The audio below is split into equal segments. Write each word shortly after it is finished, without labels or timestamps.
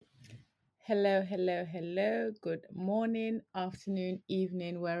Hello, hello, hello. Good morning, afternoon,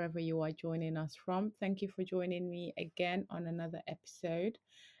 evening, wherever you are joining us from. Thank you for joining me again on another episode.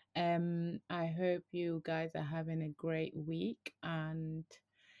 I hope you guys are having a great week and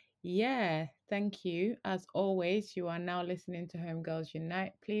yeah, thank you. As always, you are now listening to Home Girls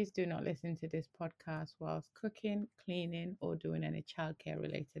Unite. Please do not listen to this podcast whilst cooking, cleaning, or doing any childcare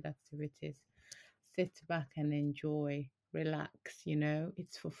related activities. Sit back and enjoy, relax.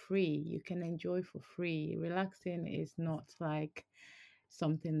 It's for free. You can enjoy for free. Relaxing is not like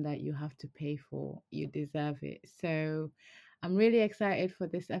something that you have to pay for. You deserve it. So, I'm really excited for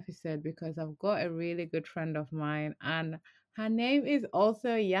this episode because I've got a really good friend of mine, and her name is also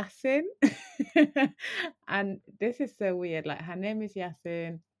Yasin. And this is so weird. Like, her name is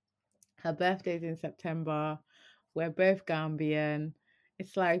Yasin. Her birthday is in September. We're both Gambian.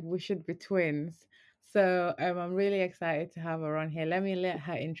 It's like we should be twins. So I'm really excited to have her on here. Let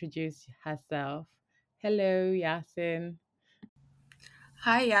her introduce herself. Hello, Yasin.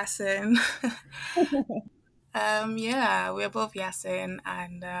 Hi, Yasin. Yeah, we're both Yasin,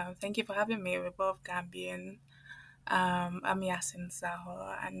 and thank you for having me. We're both Gambian. I'm Yasin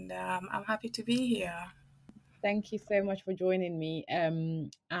Saho, and I'm happy to be here. Thank you so much for joining me.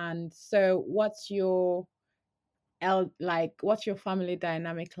 And so what's your family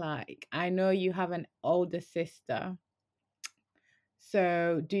dynamic like? I know you have an older sister.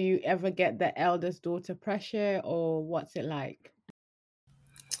 So do you ever get the eldest daughter pressure or what's it like?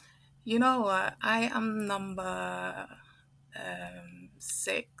 You know what? I am number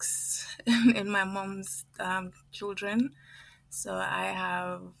six in my mom's children. So I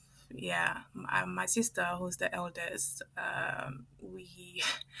have, yeah, my sister, who's the eldest. We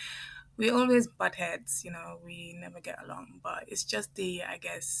we always butt heads, we never get along. But it's just I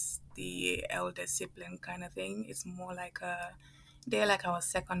guess, the elder sibling kind of thing. It's more like they're like our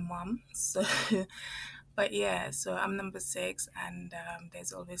second mom. So, but yeah, so I'm number six, and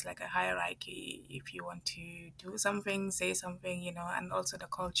there's always like a hierarchy if you want to do something, say something, and also the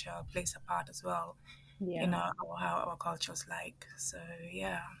culture plays a part as well, Yeah. how our culture's like. So,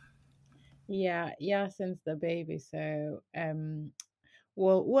 yeah. Yeah, since the baby. So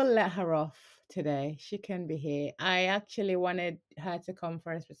we'll let her off today. She can be here. I actually wanted her to come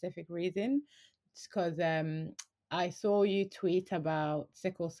for a specific reason. It's because I saw you tweet about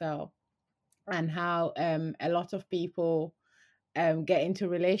sickle cell and how a lot of people get into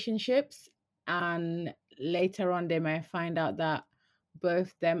relationships and later on they might find out that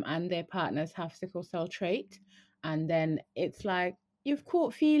both them and their partners have sickle cell trait, and then it's like you've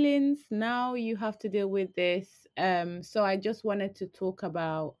caught feelings, now you have to deal with this. So I just wanted to talk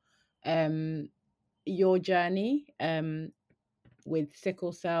about um your journey with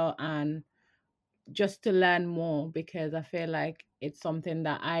sickle cell, and just to learn more because I feel like it's something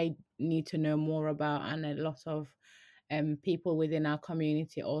that I need to know more about, and a lot of people within our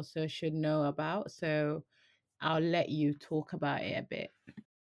community also should know about. So I'll let you talk about it a bit.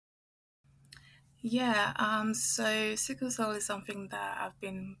 Yeah, so sickle cell is something that I've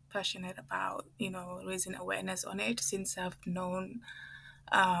been passionate about, raising awareness on it since I've known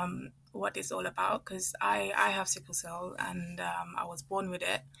what it's all about. Because I have sickle cell, and I was born with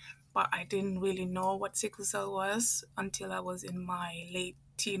it, but I didn't really know what sickle cell was until I was in my late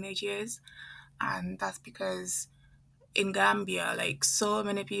teenage years. And that's because in Gambia, like, so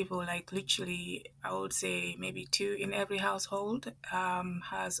many people, like literally, I would say maybe two in every household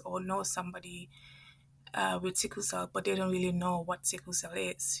has or knows somebody with sickle cell, but they don't really know what sickle cell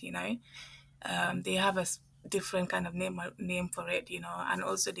is. They have different kind of name for it, and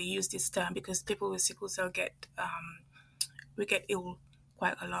also they use this term because people with sickle cell we get ill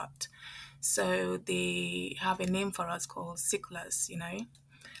quite a lot. So they have a name for us called sicklers,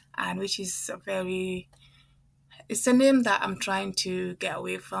 and which is it's a name that I'm trying to get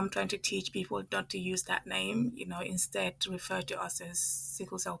away from, trying to teach people not to use that name, instead to refer to us as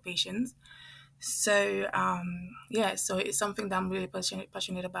sickle cell patients. So yeah, so it's something that I'm really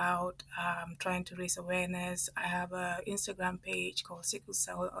passionate about. Trying to raise awareness. I have a Instagram page called sickle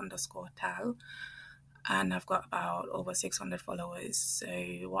cell underscore tal, and I've got about over 600 followers. So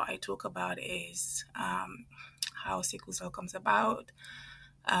what I talk about is how sickle cell comes about.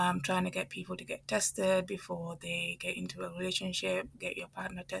 Trying to get people to get tested before they get into a relationship. Get your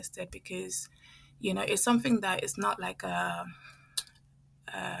partner tested because it's something that is not like a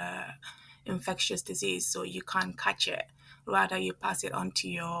infectious disease, so you can't catch it. Rather, you pass it on to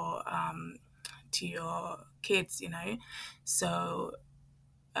your kids. So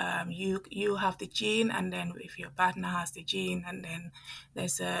you have the gene, and then if your partner has the gene, and then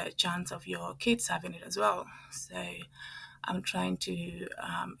there's a chance of your kids having it as well. So I'm trying to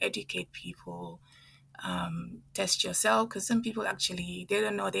educate people, test yourself, because some people actually they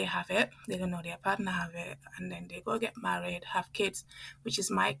don't know they have it, they don't know their partner have it, and then they go get married, have kids, which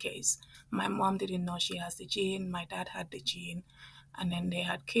is my case. My mom didn't know she has the gene, my dad had the gene, and then they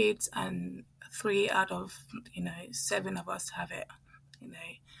had kids, and three out of seven of us have it. You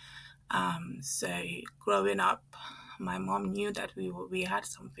know, so growing up, my mom knew that we had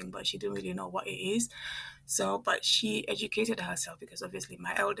something, but she didn't really know what it is. So, but she educated herself because obviously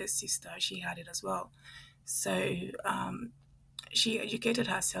my eldest sister, she had it as well. So she educated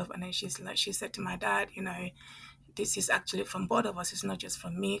herself, and then she said to my dad, this is actually from both of us. It's not just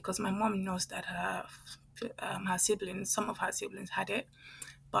from me, because my mom knows that her siblings, some of her siblings had it,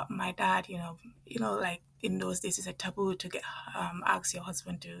 but my dad, like in those days, it's a taboo to get ask your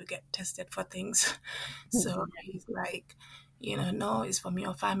husband to get tested for things. So he's like, no, it's from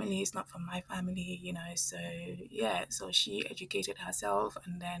your family, it's not from my family, So yeah, so she educated herself,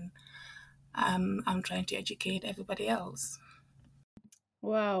 and then I'm trying to educate everybody else.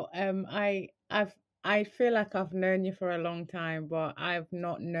 Wow. I feel like I've known you for a long time, but I've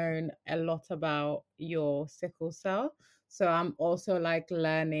not known a lot about your sickle cell. So I'm also like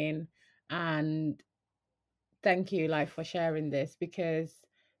learning, and thank you like for sharing this, because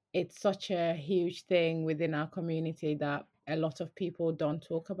it's such a huge thing within our community that a lot of people don't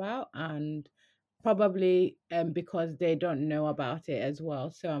talk about, and probably because they don't know about it as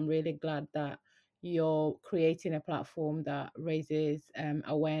well. So I'm really glad that you're creating a platform that raises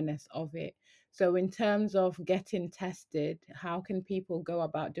awareness of it. So in terms of getting tested, how can people go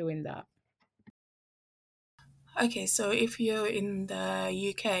about doing that? Okay, so if you're in the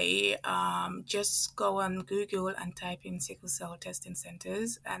UK, just go on Google and type in sickle cell testing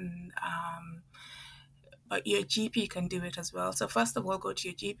centers, and but your GP can do it as well. So first of all, go to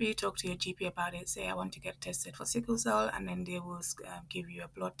your GP, talk to your GP about it. Say, I want to get tested for sickle cell, and then they will give you a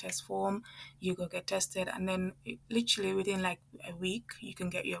blood test form. You go get tested, and then literally within like a week, you can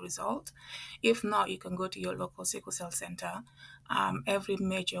get your result. If not, you can go to your local sickle cell center. Every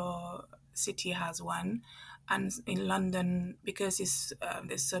major city has one, and in London, because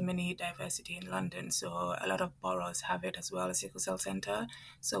there's so many diversity in London, so a lot of boroughs have it as well, a sickle cell center.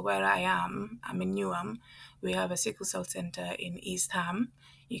 So where I'm in Newham, we have a sickle cell center in East Ham.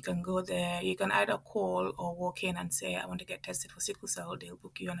 You can go there. You can either call or walk in and say, I want to get tested for sickle cell. They'll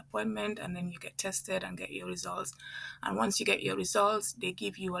book you an appointment, and then you get tested and get your results. And once you get your results, they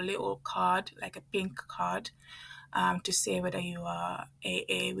give you a little card, like a pink card, to say whether you are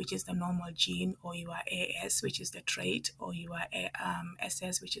AA, which is the normal gene, or you are AS, which is the trait, or you are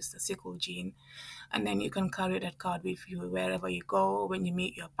SS, which is the sickle gene. And then you can carry that card with you wherever you go. When you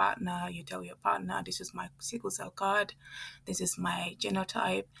meet your partner, you tell your partner, this is my sickle cell card, this is my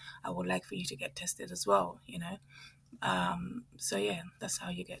genotype, I would like for you to get tested as well. So yeah, that's how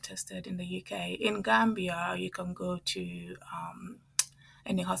you get tested in the UK. In Gambia, you can go to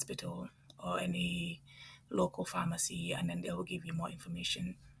any hospital or any local pharmacy, and then they will give you more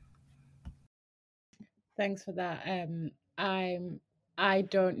information. Thanks for that. I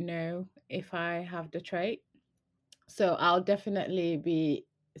don't know if I have the trait. So I'll definitely be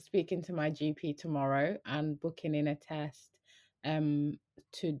speaking to my GP tomorrow and booking in a test um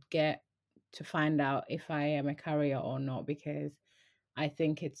to get to find out if I am a carrier or not, because I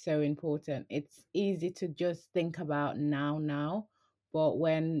think it's so important. It's easy to just think about now, but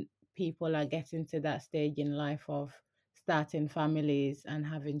when people are getting to that stage in life of starting families and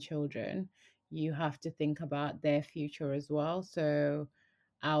having children, you have to think about their future as well. So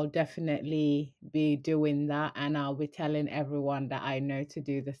I'll definitely be doing that, and I'll be telling everyone that I know to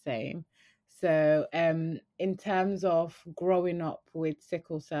do the same. So, in terms of growing up with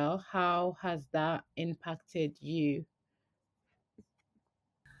sickle cell, how has that impacted you?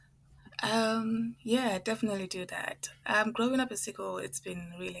 Yeah, definitely do that. Growing up in sickle, it's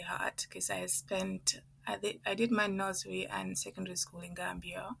been really hard because I did my nursery and secondary school in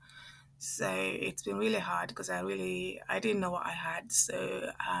Gambia. So it's been really hard because I didn't know what I had.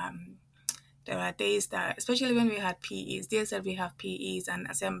 So there are days that, especially when we had PEs, days that we have PEs and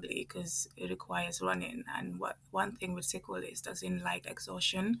assembly because it requires running. And what one thing with sickle is doesn't like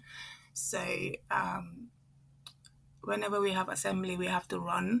exhaustion. So whenever we have assembly, we have to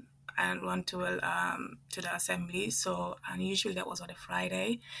run and run to the assembly. So and usually that was on a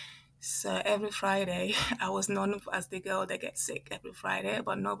Friday. So every Friday, I was known as the girl that gets sick every Friday,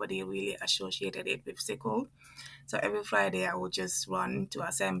 but nobody really associated it with sickle. So every Friday, I would just run to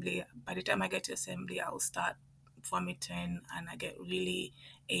assembly. By the time I get to assembly, I will start vomiting and I get really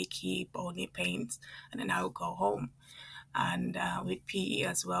achy, bony pains, and then I will go home. And with PE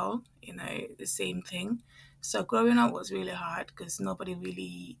as well, the same thing. So growing up was really hard because nobody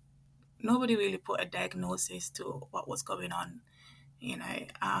really put a diagnosis to what was going on, you know.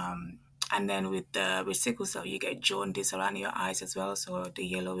 And then with sickle cell, you get jaundice around your eyes as well, so the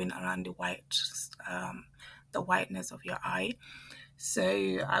yellowing around the whiteness of your eye. So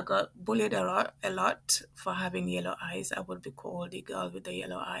I got bullied a lot for having yellow eyes. I would be called the girl with the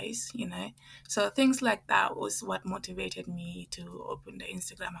yellow eyes, you know. So things like that was what motivated me to open the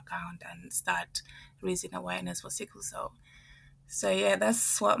Instagram account and start raising awareness for sickle cell. So yeah,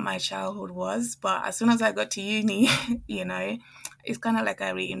 that's what my childhood was. But as soon as I got to uni, you know, it's kind of like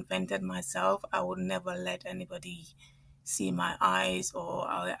I reinvented myself. I would never let anybody see my eyes, or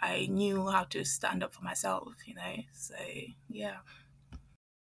I knew how to stand up for myself, you know. So yeah.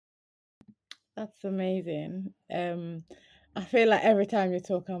 That's amazing. I feel like every time you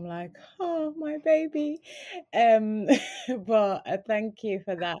talk, I'm like, oh, my baby. Um, but thank you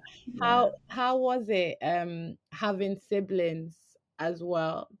for that. Yeah. How was it having siblings as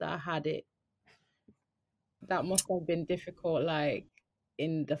well that had it? That must have been difficult, like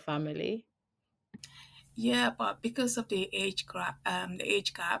in the family. Yeah, but because of the age gap,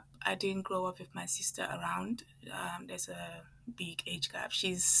 I didn't grow up with my sister around. There's a big age gap.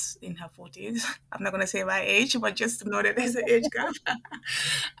 She's in her 40s. I'm not gonna say my age, but just to know that there's an age gap.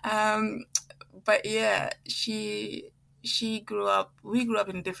 um, but yeah, she grew up. We grew up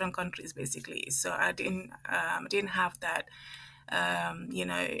in different countries basically, so I didn't have that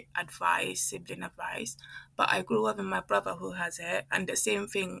advice, sibling advice. But I grew up with my brother who has it, and the same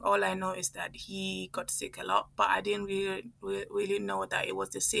thing. All I know is that he got sick a lot, but I didn't really know that it was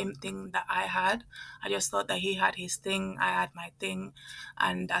the same thing that I had. I just thought that he had his thing, I had my thing,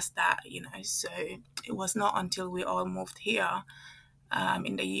 and that's that, you know. So it was not until we all moved here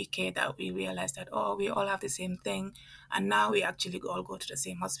in the UK that we realized that, oh, we all have the same thing, and now we actually all go to the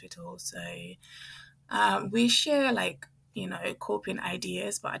same hospital. So we share like coping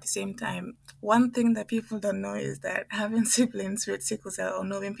ideas, but at the same time, one thing that people don't know is that having siblings with sickle cell or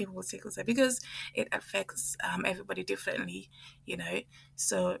knowing people with sickle cell, because it affects everybody differently, you know.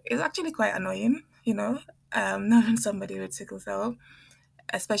 So it's actually quite annoying, knowing somebody with sickle cell,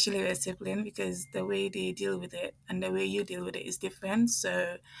 especially with a sibling, because the way they deal with it and the way you deal with it is different.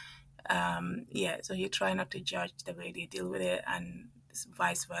 So yeah, so you try not to judge the way they deal with it and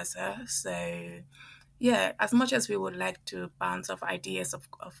vice versa. So yeah, as much as we would like to bounce off ideas of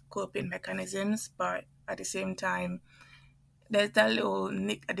coping mechanisms, but at the same time, there's that little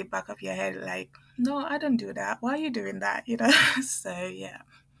nick at the back of your head, like, no, I don't do that. Why are you doing that? So yeah.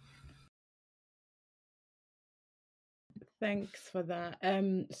 Thanks for that.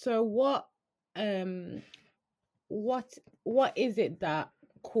 So um what what is it that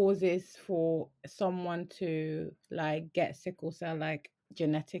causes for someone to like get sickle cell, like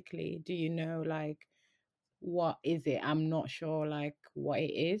genetically? Do you know, like, what is it? I'm not sure like what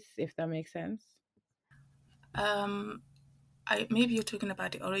it is, if that makes sense. Um, maybe you're talking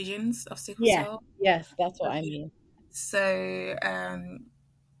about the origins of sickle Yeah, cell. yes, that's what I Okay. mean. So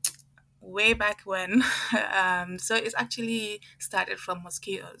way back when, so it's actually started from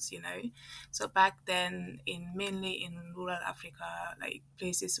mosquitoes, you know. So back then, mainly in rural Africa, like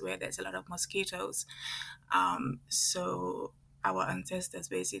places where there's a lot of mosquitoes, so our ancestors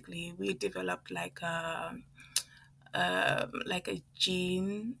basically we developed like a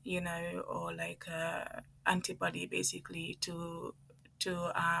gene, or like a antibody basically to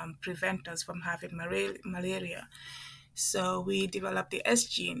prevent us from having malaria. So we developed the S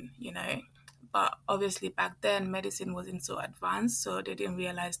gene, but obviously back then medicine wasn't so advanced, so they didn't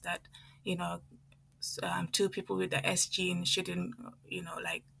realize that you know two people with the S gene shouldn't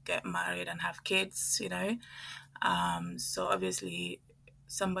like get married and have kids, so obviously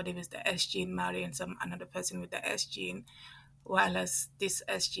somebody with the S gene marrying another person with the S gene, while as this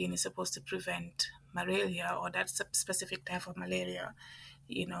S gene is supposed to prevent malaria or that specific type of malaria,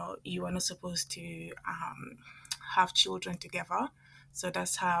 you are not supposed to have children together. So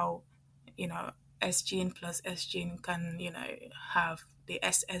that's how, you know, S gene plus S gene can, have the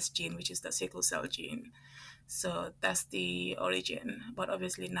SS gene, which is the sickle cell gene. So that's the origin. But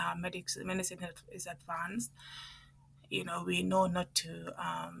obviously now medicine is advanced. We know not to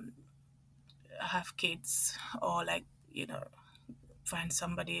have kids, or like, get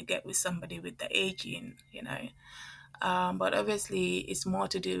with somebody with the A gene, but obviously, it's more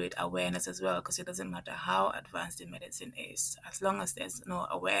to do with awareness as well, because it doesn't matter how advanced the medicine is, as long as there's no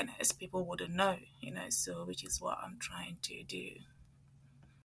awareness, people wouldn't know, so which is what I'm trying to do.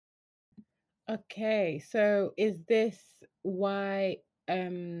 Okay, so is this why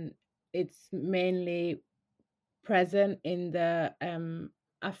um it's mainly present in the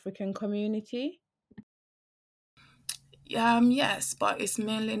African community? Yes, but it's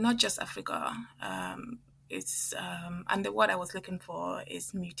mainly not just Africa. It's and the word I was looking for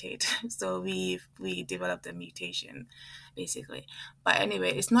is mutate. So we developed a mutation, basically. But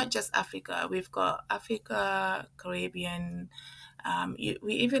anyway, it's not just Africa. We've got Africa, Caribbean.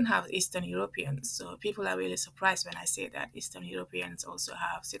 We even have Eastern Europeans. So people are really surprised when I say that Eastern Europeans also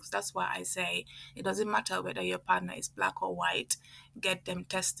have six. That's why I say it doesn't matter whether your partner is black or white. Get them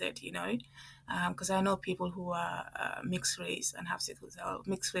tested. Because I know people who are mixed race and have sickle cell.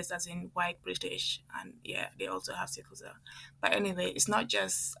 Mixed race as in white British, and yeah, they also have sickle cell. But anyway, it's not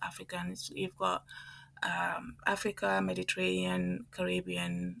just Africans. You've got Africa, Mediterranean,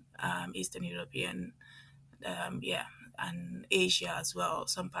 Caribbean, Eastern European, yeah, and Asia as well.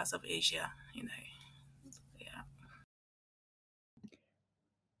 Some parts of Asia, yeah.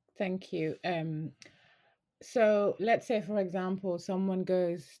 Thank you. So let's say, for example, someone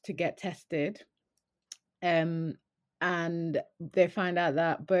goes to get tested, um, and they find out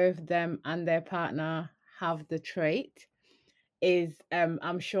that both them and their partner have the trait.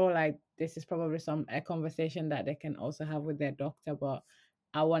 I'm sure like this is probably some a conversation that they can also have with their doctor, but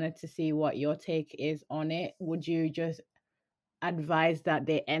I wanted to see what your take is on it. Would you just advise that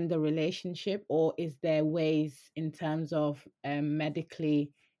they end the relationship, or is there ways in terms of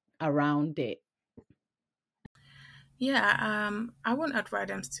medically around it? Yeah, I won't advise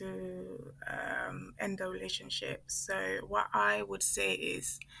them to end the relationship. So what I would say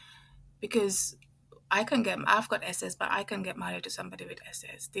is, because I've got SS, but I can get married to somebody with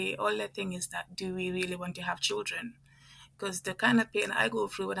SS. The only thing is that, do we really want to have children? Because the kind of pain I go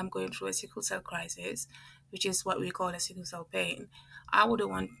through when I'm going through a sickle cell crisis, which is what we call a sickle cell pain, I wouldn't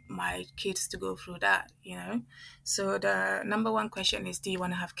want my kids to go through that. So the number one question is, do you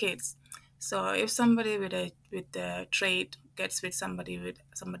want to have kids? So if somebody with the trait gets with somebody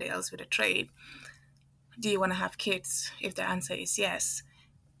else with a trait, do you want to have kids? If the answer is yes,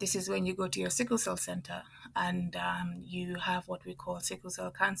 this is when you go to your sickle cell center, and you have what we call sickle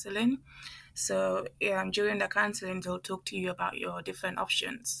cell counseling. So during the counseling, they'll talk to you about your different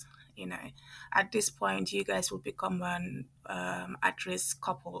options. You know, at this point, you guys will become an at-risk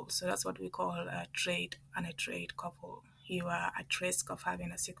couple. So that's what we call a trade and a trade couple. You are at risk of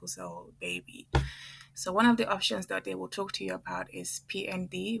having a sickle cell baby. So one of the options that they will talk to you about is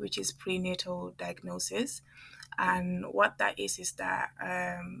PND, which is prenatal diagnosis. And what that is that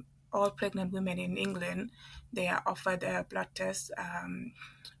all pregnant women in England, they are offered a blood test,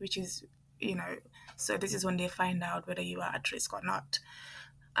 which is, you know, so this is when they find out whether you are at risk or not.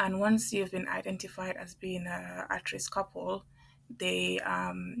 And once you've been identified as being a at risk couple, they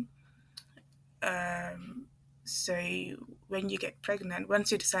um, so when you get pregnant,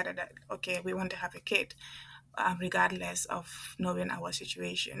 once you decided that okay, we want to have a kid, regardless of knowing our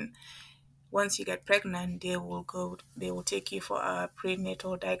situation, once you get pregnant, they will take you for a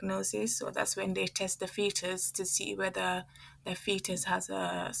prenatal diagnosis. So that's when they test the fetus to see whether the fetus has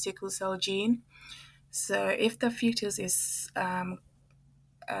a sickle cell gene. So if the fetus has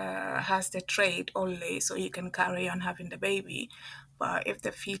the trait only, so you can carry on having the baby. But if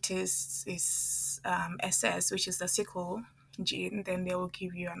the fetus is SS, which is the sickle gene, then they will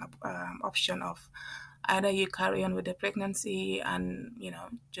give you an option of either you carry on with the pregnancy and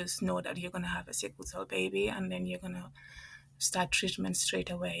just know that you're going to have a sickle cell baby, and then you're going to start treatment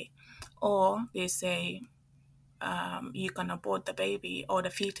straight away, or they say you can abort the baby or the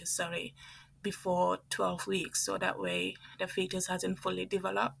fetus, sorry, before 12 weeks. So that way the fetus hasn't fully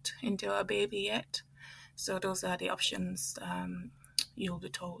developed into a baby yet. So those are the options you'll be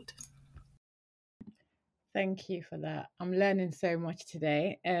told. Thank you for that. I'm learning so much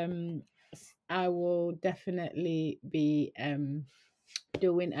today. I will definitely be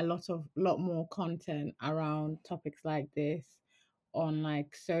doing a lot more content around topics like this on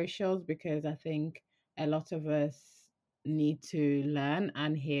like socials, because I think a lot of us need to learn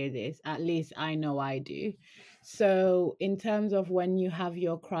and hear this. At least I know I do. So in terms of when you have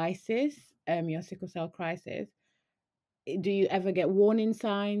your crisis, your sickle cell crisis, do you ever get warning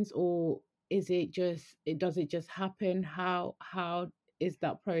signs, or does it just happen? How is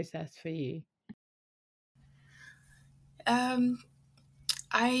that process for you? Um,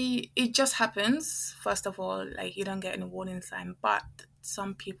 it just happens. First of all, like, you don't get any warning sign, but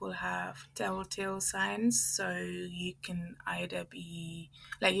some people have telltale signs. So you can either be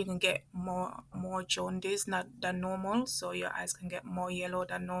like, you can get more jaundice not than normal, so your eyes can get more yellow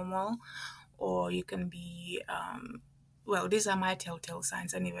than normal, or you can be well, these are my telltale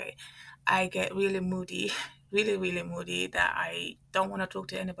signs anyway. I get really moody, really really moody, that I don't want to talk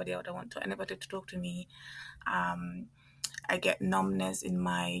to anybody. I don't want anybody to talk to me. um I get numbness in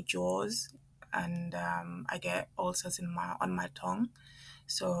my jaws. and I get ulcers in my on my tongue.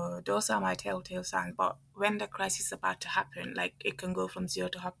 So those are my telltale signs. But when the crisis is about to happen, like it can go from 0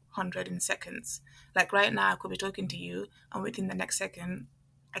 to 100 in seconds. Like right now, I could be talking to you, and within the next second,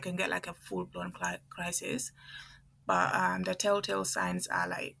 I can get like a full blown crisis. But the telltale signs are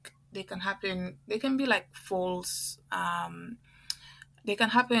like they can happen. They can be like false. They can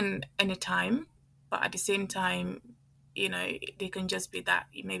happen anytime, but at the same time, they can just be that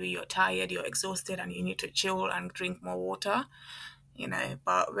maybe you're tired, you're exhausted, and you need to chill and drink more water.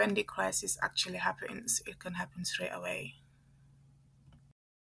 But when the crisis actually happens, it can happen straight away.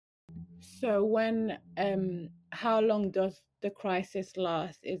 So when how long does the crisis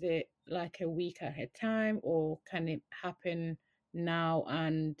last? Is it like a week at a time, or can it happen now,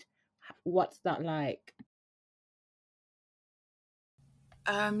 and what's that like?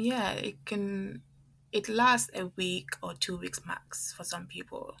 Yeah, it lasts a week or 2 weeks max for some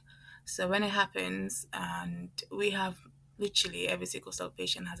people. So when it happens, and we have literally every sickle cell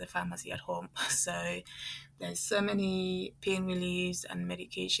patient has a pharmacy at home. So there's so many pain reliefs and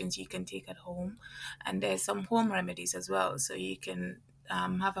medications you can take at home, and there's some home remedies as well. So you can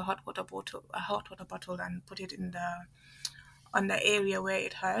have a hot water bottle, and put it in the on the area where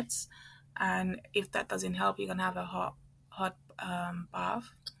it hurts. And if that doesn't help, you can have a hot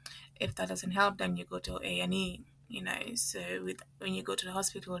bath. If that doesn't help, then you go to A&E. So when you go to the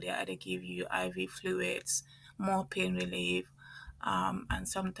hospital, they either give you IV fluids, more pain relief, and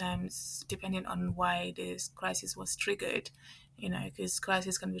sometimes depending on why this crisis was triggered, because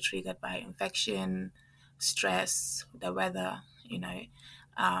crisis can be triggered by infection, stress, the weather.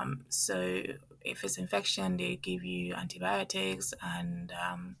 So if it's infection, they give you antibiotics, and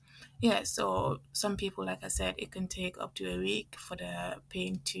yeah. So some people, like I said, it can take up to a week for the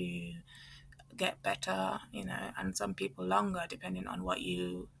pain to get better, and some people longer, depending on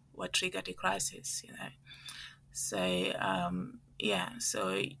what triggered the crisis. So yeah,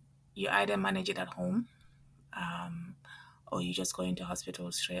 so you either manage it at home, um, or you just go into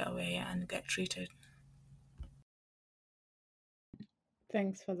hospital straight away and get treated.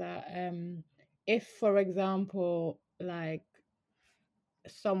 Thanks for that. If, for example, like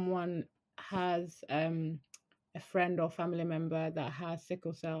someone has a friend or family member that has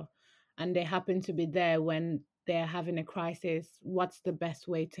sickle cell and they happen to be there when they're having a crisis, what's the best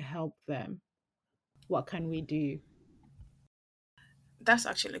way to help them? What can we do? That's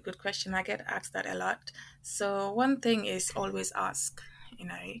actually a good question. I get asked that a lot. So one thing is always ask,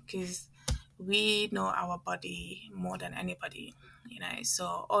 because we know our body more than anybody,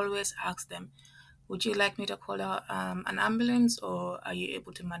 So always ask them, would you like me to call out an ambulance, or are you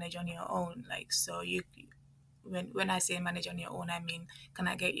able to manage on your own? Like, so when I say manage on your own, I mean, can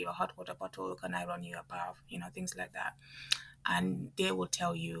I get you a hot water bottle? Can I run you a bath? Things like that. And they will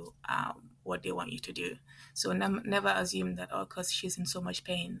tell you what they want you to do. So never assume that, oh, because she's in so much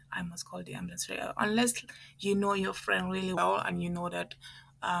pain, I must call the ambulance right away. Unless you know your friend really well, and you know that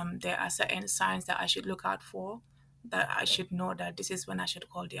there are certain signs that I should look out for, that I should know that this is when I should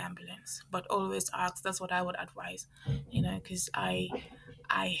call the ambulance. But always ask. That's what I would advise, because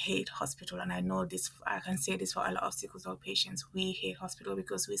I hate hospital, and I know this. I can say this for a lot of sickle cell patients. We hate hospital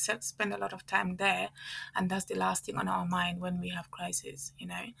because we spend a lot of time there, and that's the last thing on our mind when we have crisis.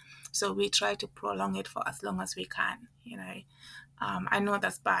 So we try to prolong it for as long as we can. I know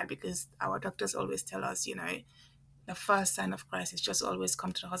that's bad because our doctors always tell us, the first sign of crisis, just always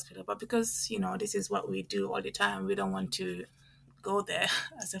come to the hospital. But because this is what we do all the time, we don't want to go there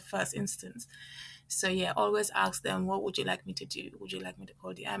as a first instance. So yeah, always ask them, what would you like me to do? Would you like me to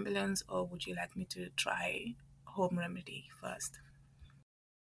call the ambulance, or would you like me to try home remedy first?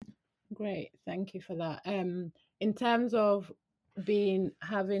 Great, thank you for that. In terms of being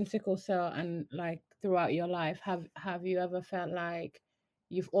having sickle cell and like throughout your life, have you ever felt like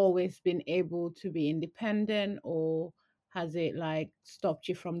you've always been able to be independent, or has it like stopped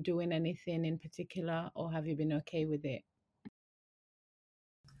you from doing anything in particular, or have you been okay with it?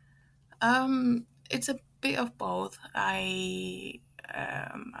 It's a bit of both. I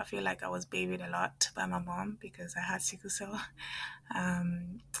feel like I was babied a lot by my mom because I had sickle cell,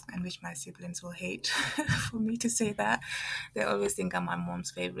 and which my siblings will hate for me to say that. They always think I'm my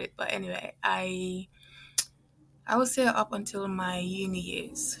mom's favorite. But anyway, I would say up until my uni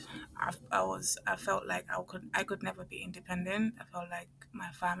years, I felt like I could never be independent. I felt like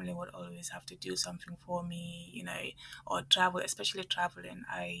my family would always have to do something for me, or travel, especially traveling.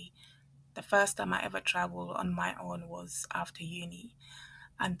 I The first time I ever traveled on my own was after uni.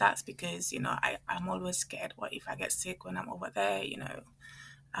 And that's because, I'm always scared. What if I get sick when I'm over there,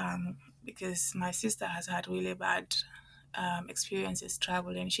 because my sister has had really bad experiences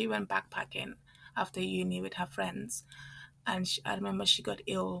traveling. She went backpacking after uni with her friends, and I remember she got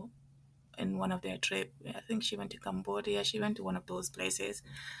ill in one of their trip. I think she went to Cambodia. She went to one of those places,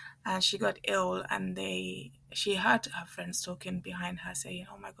 and she got ill. And she had her friends talking behind her, saying,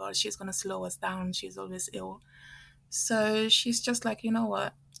 "Oh my God, she's gonna slow us down. She's always ill." So she's just like, you know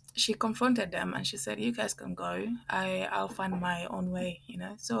what? She confronted them and she said, "You guys can go. I'll find my own way."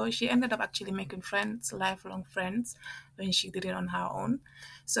 So she ended up actually making friends, lifelong friends, when she did it on her own.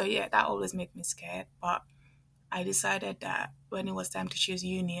 So yeah, that always made me scared. But I decided that when it was time to choose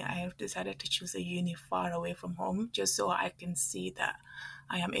uni, I have decided to choose a uni far away from home, just so I can see that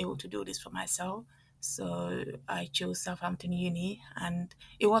I am able to do this for myself. So I chose Southampton Uni, and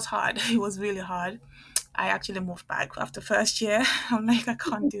it was hard. It was really hard. I actually moved back after first year. I'm like, I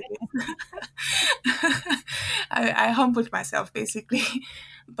can't do this. I humbled myself basically.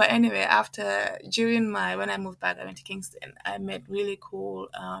 But anyway, when I moved back, I went to Kingston. I met really cool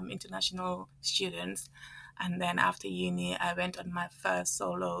international students, and then after uni, I went on my first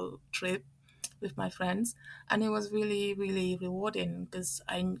solo trip with my friends, and it was really, really rewarding because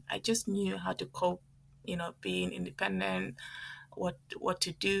I just knew how to cope, being independent, what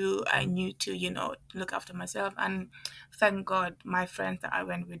to do. I knew to, look after myself. And thank God my friends that I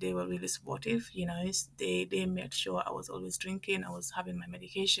went with, they were really supportive. They made sure I was always drinking, I was having my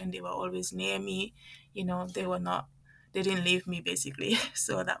medication, they were always near me. They didn't leave me basically.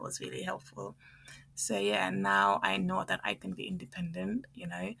 So that was really helpful. So yeah, now I know that I can be independent,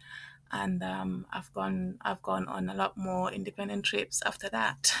 and I've gone on a lot more independent trips after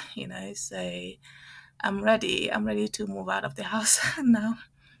that. So I'm ready to move out of the house now.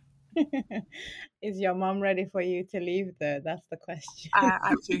 Is your mom ready for you to leave though? That's the question.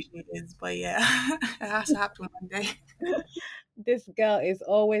 I feel she is, but yeah, it has to happen one day. This girl is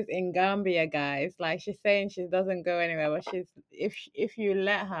always in Gambia, guys. Like she's saying she doesn't go anywhere, but if you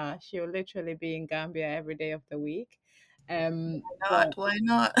let her, she'll literally be in Gambia every day of the week. Why But not? Why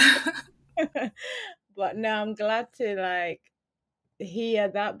not? but no, I'm glad to like hear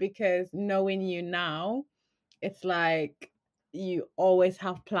that because knowing you now, it's like you always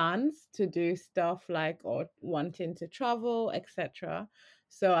have plans to do stuff like or wanting to travel, etc.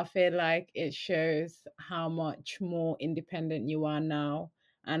 So I feel like it shows how much more independent you are now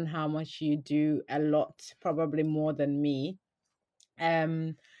and how much you do a lot, probably more than me.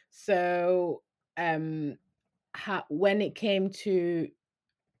 Um, so when it came to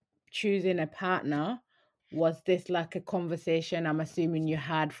choosing a partner, was this like a conversation I'm assuming you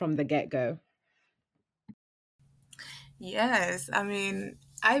had from the get go? Yes, I mean,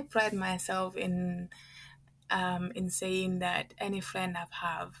 I pride myself in saying that any friend I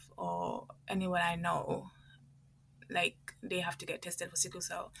have or anyone I know, like they have to get tested for sickle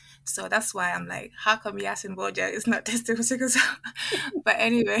cell. So that's why I'm like, how come Yasin Boja is not tested for sickle cell? But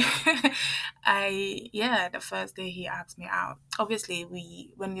anyway, the first day he asked me out. Obviously,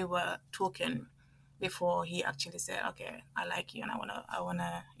 when we were talking before he actually said, okay, I like you and I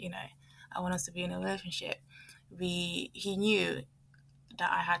want us to be in a relationship. He knew that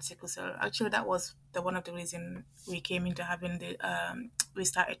I had sickle cell. Actually, that was the one of the reason we came into having we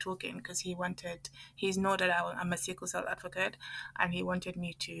started talking because he's know that I'm a sickle cell advocate, and he wanted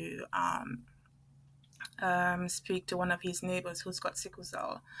me to speak to one of his neighbors who's got sickle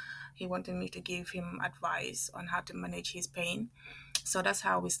cell. He wanted me to give him advice on how to manage his pain. So that's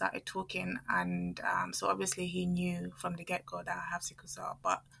how we started talking, and so obviously he knew from the get go that I have sickle cell.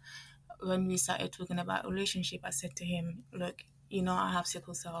 But when we started talking about relationship, I said to him, "Look, I have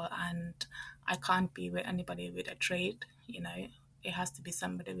sickle cell, and I can't be with anybody with a trait. It has to be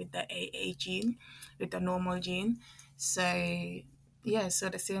somebody with the AA gene, with the normal gene." So yeah, so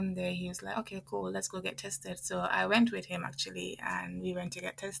the same day he was like, "Okay, cool, let's go get tested." So I went with him actually, and we went to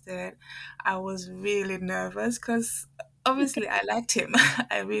get tested. I was really nervous because obviously I liked him.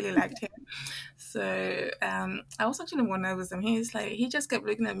 I really liked him. So I was actually more nervous than he just kept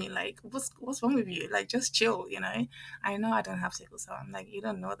looking at me like, what's wrong with you? Like, just chill. I know I don't have sickle cell. I'm like, you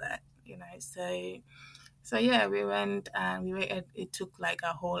don't know that. So yeah, we went and we waited. It took like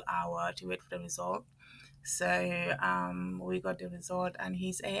a whole hour to wait for the result. So we got the result, and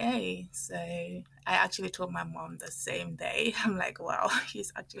he's AA. So I actually told my mom the same day. I'm like, wow,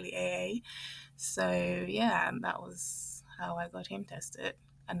 he's actually AA. So yeah, that was how I got him tested.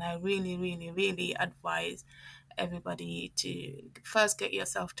 And I really, really, really advise everybody to first get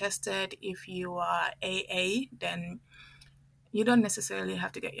yourself tested. If you are AA, then you don't necessarily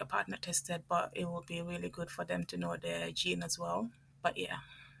have to get your partner tested, but it will be really good for them to know their gene as well. But yeah.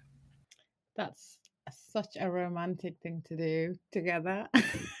 That's such a romantic thing to do together.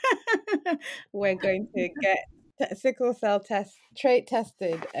 We're going to get sickle cell test trait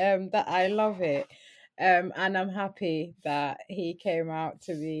tested. That I love it. And I'm happy that he came out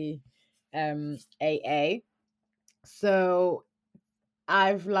to be AA. So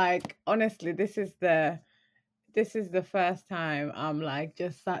I've like honestly, this is the first time I'm like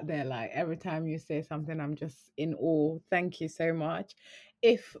just sat there like every time you say something I'm just in awe. Thank you so much.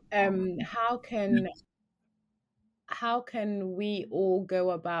 If how can we all go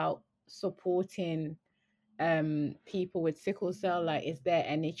about supporting people with sickle cell? Like, is there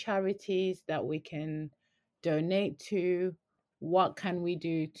any charities that we can donate to? What can we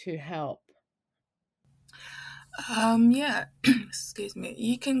do to help? Yeah, excuse me.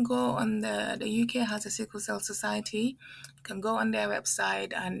 You can go on the UK has a sickle cell society. You can go on their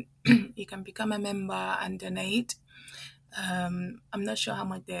website and you can become a member and donate. I'm not sure how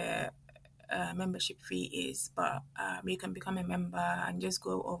much their membership fee is, but you can become a member and just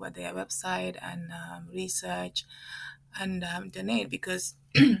go over their website and research and donate because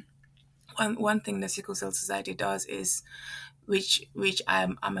one thing the sickle cell society does is which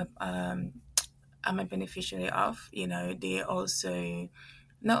I'm a beneficiary of. You know, they also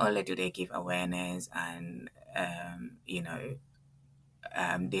not only do they give awareness and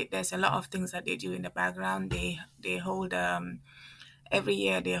there's a lot of things that they do in the background. They hold every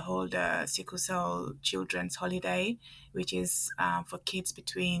year they hold a sickle cell children's holiday, which is for kids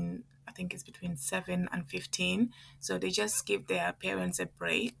between I think it's between 7 and 15. So they just give their parents a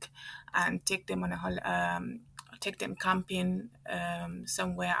break and take them on take them camping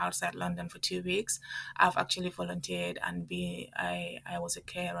somewhere outside London for 2 weeks. I've actually volunteered and I was a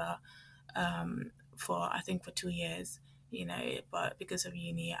carer for I think for 2 years, you know, but because of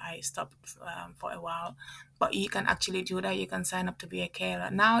uni, I stopped for a while. But you can actually do that. You can sign up to be a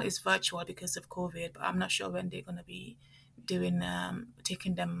carer. Now it's virtual because of COVID, but I'm not sure when they're going to be doing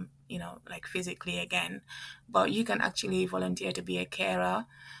taking them, you know, like physically again. But you can actually volunteer to be a carer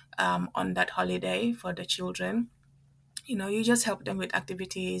on that holiday for the children. You know, you just help them with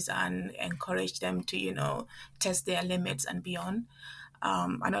activities and encourage them to, you know, test their limits and beyond.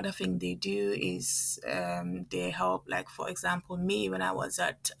 Another thing they do is they help, like for example, me when I was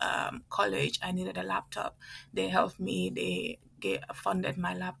at college, I needed a laptop. They helped me. They funded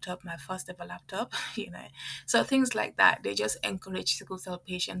my laptop, my first ever laptop. You know, so things like that. They just encourage sickle cell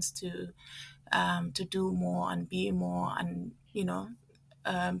patients to do more and be more, and you know,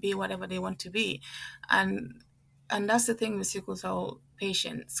 be whatever they want to be, and that's the thing with sickle cell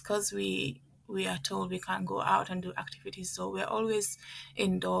patients, because we are told we can't go out and do activities, so we're always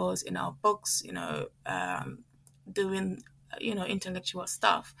indoors in our books, you know, doing you know intellectual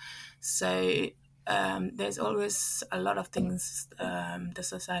stuff. So there's always a lot of things the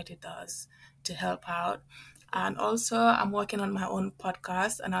society does to help out. And also, I'm working on my own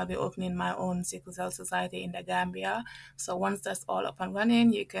podcast, and I'll be opening my own sickle cell society in the Gambia. So once that's all up and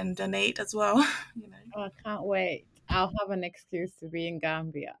running, you can donate as well. You know, Oh, I can't wait. I'll have an excuse to be in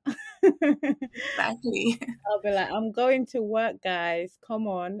Gambia. exactly. I'll be like, I'm going to work, guys. Come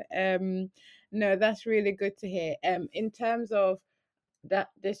on. No, that's really good to hear. In terms of that,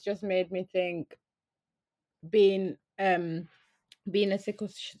 this just made me think being being a sickle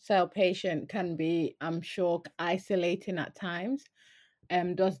cell patient can be, I'm sure, isolating at times.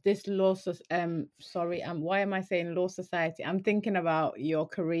 Does this sorry, why am I saying law society? I'm thinking about your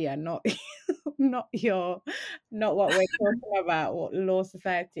career, not not your not what we're talking about, what law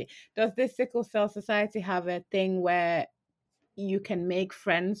society. Does this sickle cell society have a thing where you can make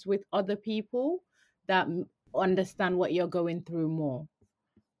friends with other people that understand what you're going through more?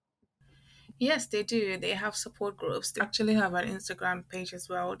 Yes, they do. They have support groups. They actually have an Instagram page as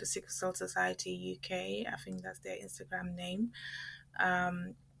well, the Sickle Cell Society UK. I think that's their Instagram name.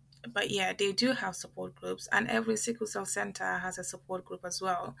 Um, but yeah, they do have support groups, and every sickle cell center has a support group as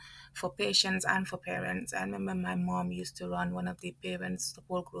well for patients and for parents. I remember my mom used to run one of the parents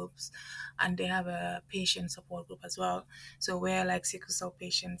support groups, and they have a patient support group as well. So where like sickle cell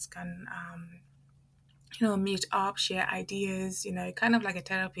patients can, you know, meet up, share ideas, you know, kind of like a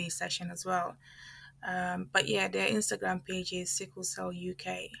therapy session as well. But yeah, their Instagram page is Sickle Cell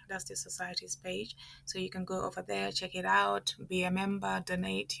UK. That's the society's page. So you can go over there, check it out, be a member,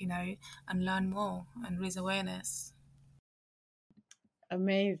 donate, you know, and learn more and raise awareness.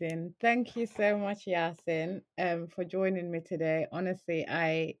 Amazing. Thank you so much, Yasin, for joining me today. Honestly,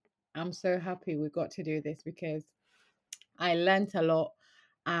 I'm so happy we got to do this because I learnt a lot.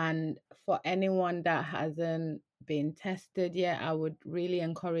 And for anyone that hasn't been tested yet, I would really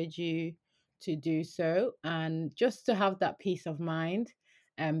encourage you to do so and just to have that peace of mind.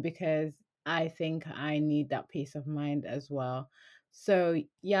 Because I think I need that peace of mind as well. So,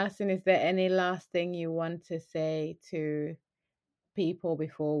 Yasin, is there any last thing you want to say to people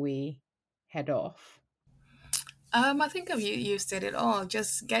before we head off? I think you said it all.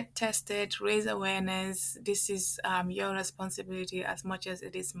 Just get tested, raise awareness. This is your responsibility as much as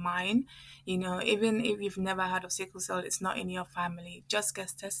it is mine. You know, even if you've never heard of sickle cell, it's not in your family. Just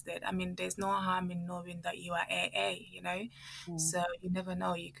get tested. I mean, there's no harm in knowing that you are AA. You know, Mm. so you never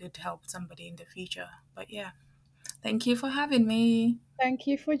know. You could help somebody in the future. But yeah, thank you for having me. Thank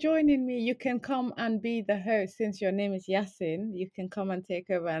you for joining me. You can come and be the host since your name is Yasin. You can come and take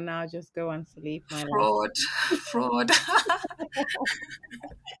over, and I'll just go and sleep, my love. Fraud, fraud.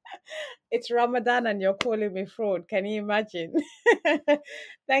 It's Ramadan and you're calling me fraud. Can you imagine?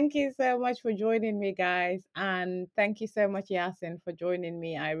 Thank you so much for joining me, guys. And thank you so much, Yasin, for joining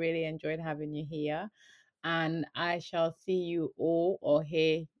me. I really enjoyed having you here. And I shall see you all or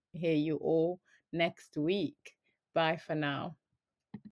hear you all next week. Bye for now.